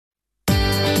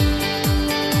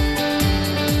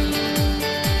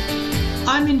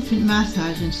infant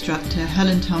massage instructor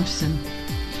Helen Thompson.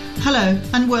 Hello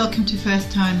and welcome to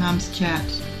First Time Mums Chat.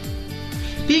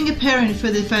 Being a parent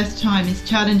for the first time is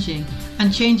challenging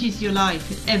and changes your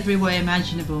life in every way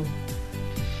imaginable.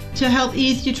 To help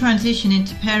ease your transition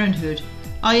into parenthood,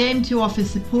 I aim to offer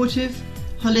supportive,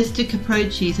 holistic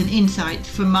approaches and insights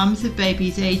for mums of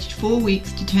babies aged 4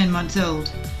 weeks to 10 months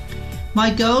old. My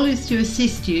goal is to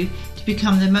assist you to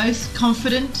become the most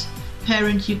confident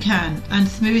parent you can and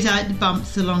smooth out the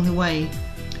bumps along the way.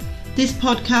 This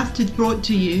podcast is brought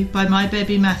to you by My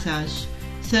Baby Massage,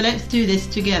 so let's do this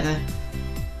together.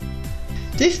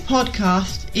 This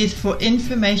podcast is for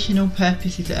informational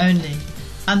purposes only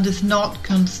and does not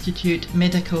constitute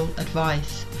medical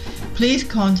advice. Please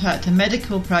contact a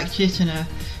medical practitioner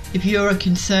if you are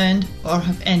concerned or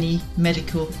have any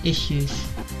medical issues.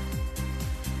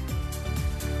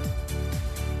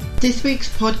 This week's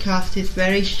podcast is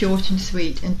very short and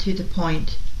sweet and to the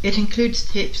point. It includes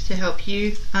tips to help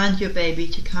you and your baby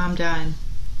to calm down.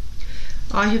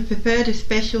 I have prepared a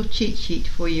special cheat sheet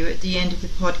for you at the end of the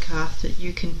podcast that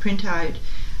you can print out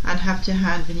and have to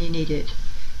hand when you need it.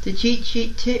 The cheat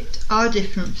sheet tips are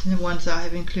different from the ones I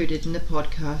have included in the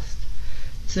podcast.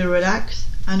 So relax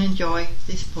and enjoy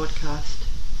this podcast.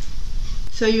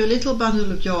 So your little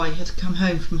bundle of joy has come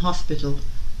home from hospital.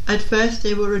 At first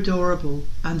they were adorable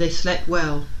and they slept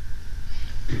well.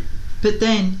 But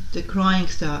then the crying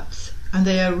starts and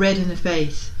they are red in the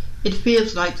face. It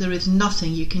feels like there is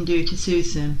nothing you can do to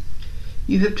soothe them.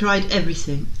 You have tried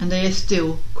everything and they are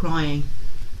still crying.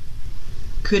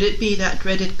 Could it be that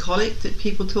dreaded colic that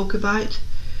people talk about?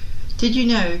 Did you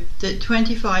know that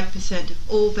 25%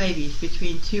 of all babies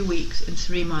between 2 weeks and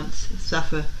 3 months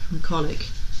suffer from colic?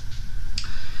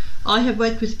 I have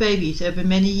worked with babies over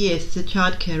many years as a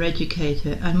childcare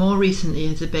educator and more recently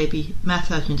as a baby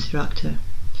massage instructor.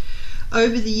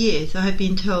 Over the years I have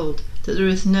been told that there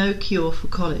is no cure for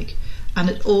colic and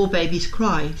that all babies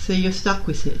cry, so you're stuck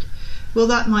with it. Well,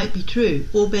 that might be true.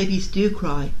 All babies do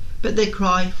cry, but they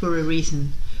cry for a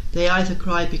reason. They either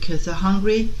cry because they're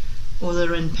hungry, or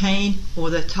they're in pain, or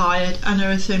they're tired, and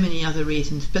there are so many other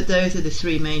reasons, but those are the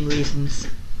 3 main reasons.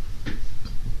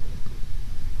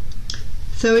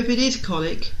 So if it is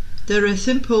colic, there are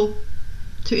simple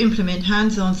to implement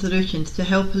hands-on solutions to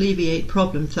help alleviate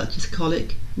problems such as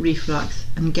colic, reflux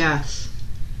and gas.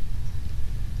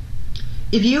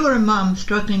 If you are a mum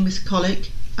struggling with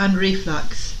colic and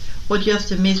reflux, or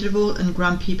just a miserable and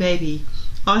grumpy baby,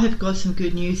 I have got some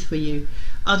good news for you.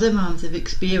 Other mums have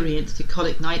experienced a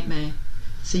colic nightmare,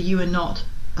 so you are not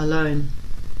alone.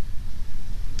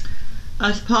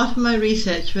 As part of my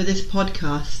research for this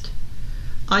podcast,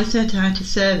 I sent out a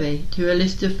survey to a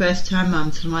list of first-time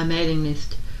mums from my mailing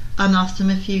list and asked them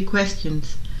a few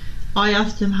questions. I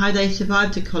asked them how they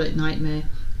survived a colic nightmare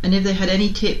and if they had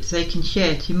any tips they can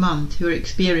share to mums who are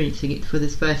experiencing it for the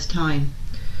first time.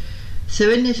 So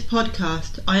in this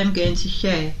podcast I am going to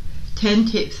share 10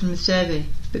 tips from the survey,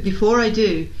 but before I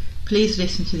do, please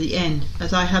listen to the end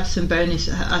as I have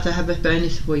a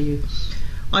bonus for you.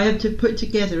 I have to put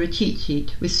together a cheat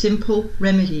sheet with simple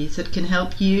remedies that can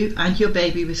help you and your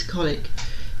baby with colic.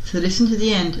 So listen to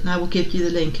the end and I will give you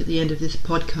the link at the end of this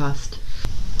podcast.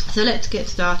 So let's get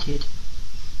started.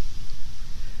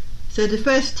 So the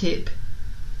first tip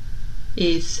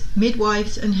is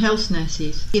midwives and health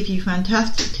nurses give you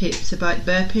fantastic tips about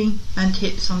burping and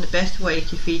tips on the best way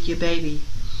to feed your baby.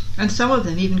 And some of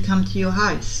them even come to your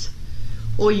house.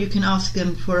 Or you can ask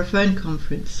them for a phone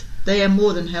conference. They are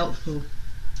more than helpful.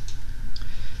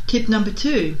 Tip number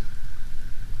 2.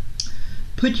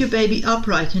 Put your baby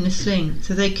upright in a sling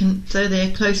so they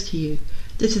are close to you.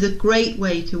 This is a great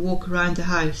way to walk around the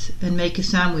house and make a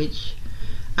sandwich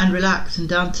and relax and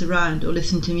dance around or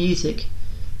listen to music.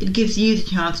 It gives you the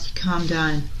chance to calm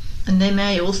down, and they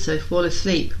may also fall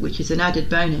asleep, which is an added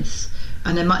bonus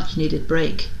and a much needed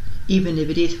break, even if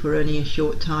it is for only a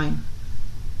short time.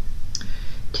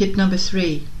 Tip number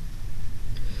 3.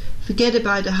 Forget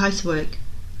about the housework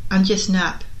and just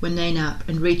nap when they nap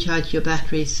and recharge your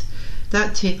batteries.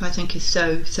 That tip I think is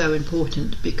so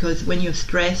important, because when you're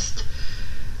stressed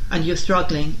and you're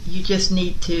struggling, you just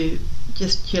need to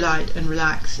just chill out and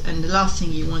relax, and the last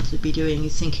thing you want to be doing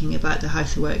is thinking about the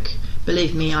housework.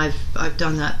 Believe me, I've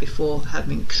done that before,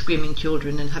 having screaming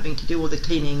children and having to do all the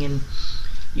cleaning, and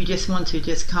you just want to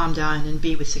just calm down and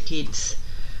be with the kids.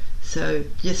 So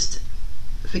just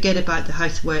forget about the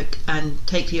housework and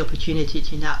take the opportunity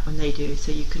to nap when they do,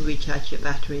 so you can recharge your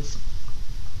batteries.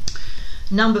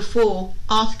 Number 4,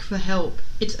 ask for help.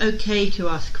 It's okay to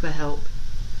ask for help.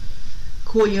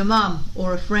 Call your mum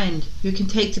or a friend who can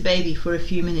take the baby for a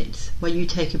few minutes while you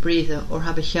take a breather or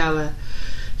have a shower.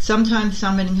 Sometimes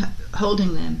someone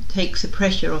holding them takes the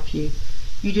pressure off you.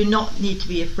 You do not need to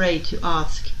be afraid to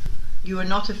ask. You are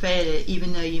not a failure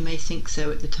even though you may think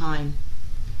so at the time.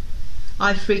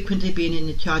 I've frequently been in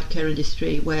the childcare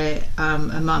industry where a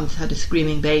mum's had a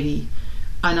screaming baby,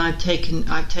 and I've taken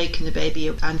the baby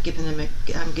and given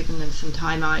them some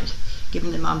time out,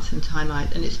 given the mum some time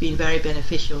out, and it's been very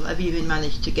beneficial. I've even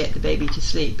managed to get the baby to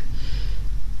sleep,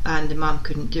 and the mum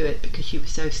couldn't do it because she was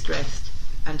so stressed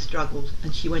and struggled,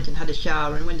 and she went and had a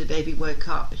shower, and when the baby woke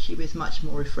up she was much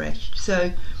more refreshed.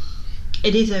 So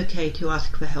it is okay to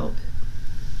ask for help.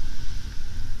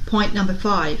 Point number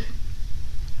 5.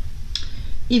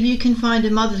 If you can find a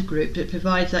mother's group that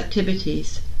provides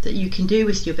activities that you can do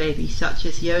with your baby, such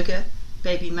as yoga,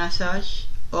 baby massage,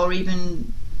 or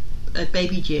even a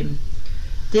baby gym,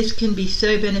 this can be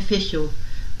so beneficial,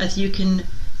 as you can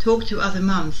talk to other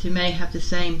mums who may have the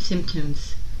same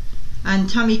symptoms. And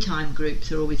tummy time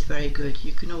groups are always very good.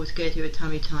 You can always go to a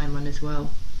tummy time one as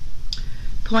well.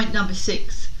 Point number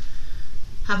 6.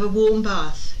 Have a warm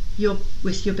bath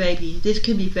with your baby. This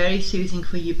can be very soothing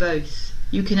for you both.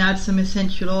 You can add some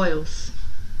essential oils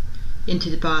into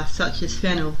the bath, such as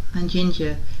fennel and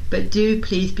ginger, but do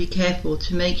please be careful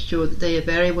to make sure that they are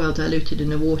very well diluted in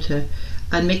the water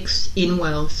and mixed in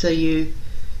well, so if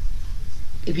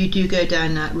you do go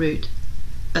down that route,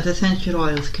 as essential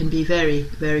oils can be very,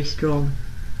 very strong.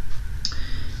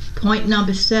 Point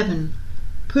number 7.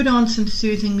 Put on some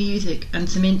soothing music and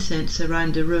some incense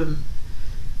around the room.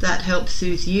 That helps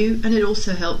soothe you, and it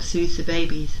also helps soothe the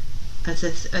babies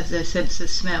as their sense of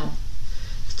smell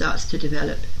starts to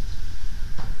develop.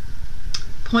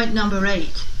 Point number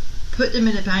 8. Put them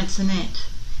in a bouncer net.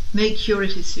 Make sure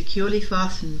it is securely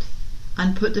fastened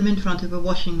and put them in front of a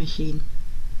washing machine.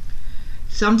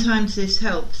 Sometimes this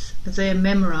helps, as they are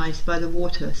memorized by the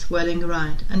water swirling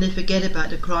around and they forget about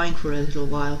the crying for a little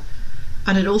while,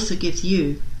 and it also gives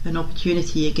you an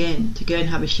opportunity again to go and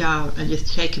have a shower and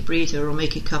just take a breather or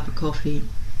make a cup of coffee.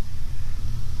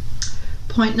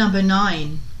 Point number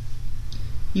 9.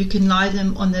 You can lie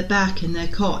them on their back in their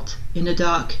cot in a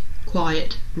dark,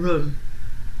 quiet room.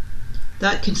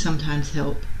 That can sometimes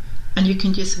help, and you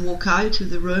can just walk out of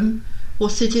the room or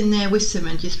sit in there with them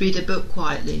and just read a book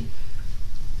quietly.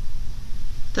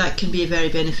 That can be very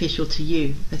beneficial to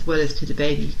you as well as to the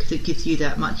baby, because it gives you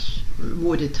that much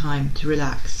rewarded time to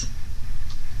relax.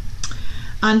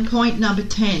 And point number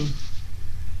 10.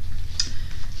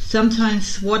 Sometimes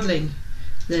swaddling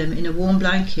them in a warm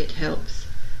blanket helps,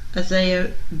 as they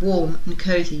are warm and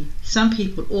cozy. Some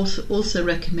people also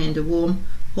recommend a warm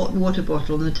hot water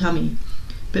bottle on the tummy,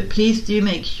 but please do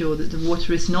make sure that the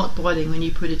water is not boiling when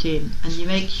you put it in, and you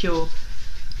make sure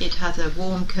it has a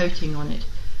warm coating on it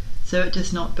so it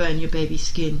does not burn your baby's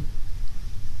skin.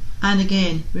 And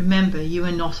again, remember, you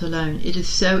are not alone. It is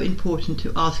so important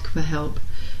to ask for help.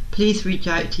 Please reach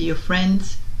out to your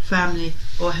friends, family,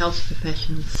 or health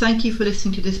professionals. Thank you for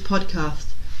listening to this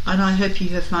podcast, and I hope you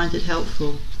have found it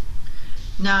helpful.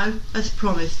 Now, as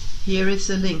promised, here is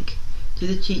the link to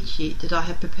the cheat sheet that I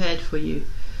have prepared for you,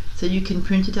 so you can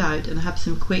print it out and have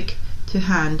some quick to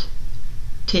hand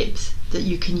tips that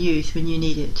you can use when you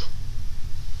need it.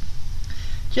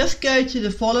 Just go to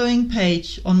the following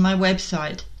page on my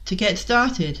website to get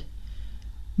started: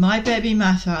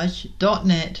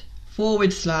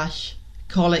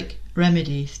 mybabymassage.net/colic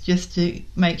remedies. Just to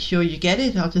make sure you get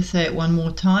it, I'll just say it one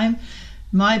more time: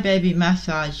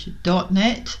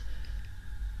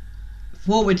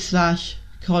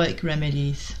 mybabymassage.net/colic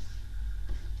remedies.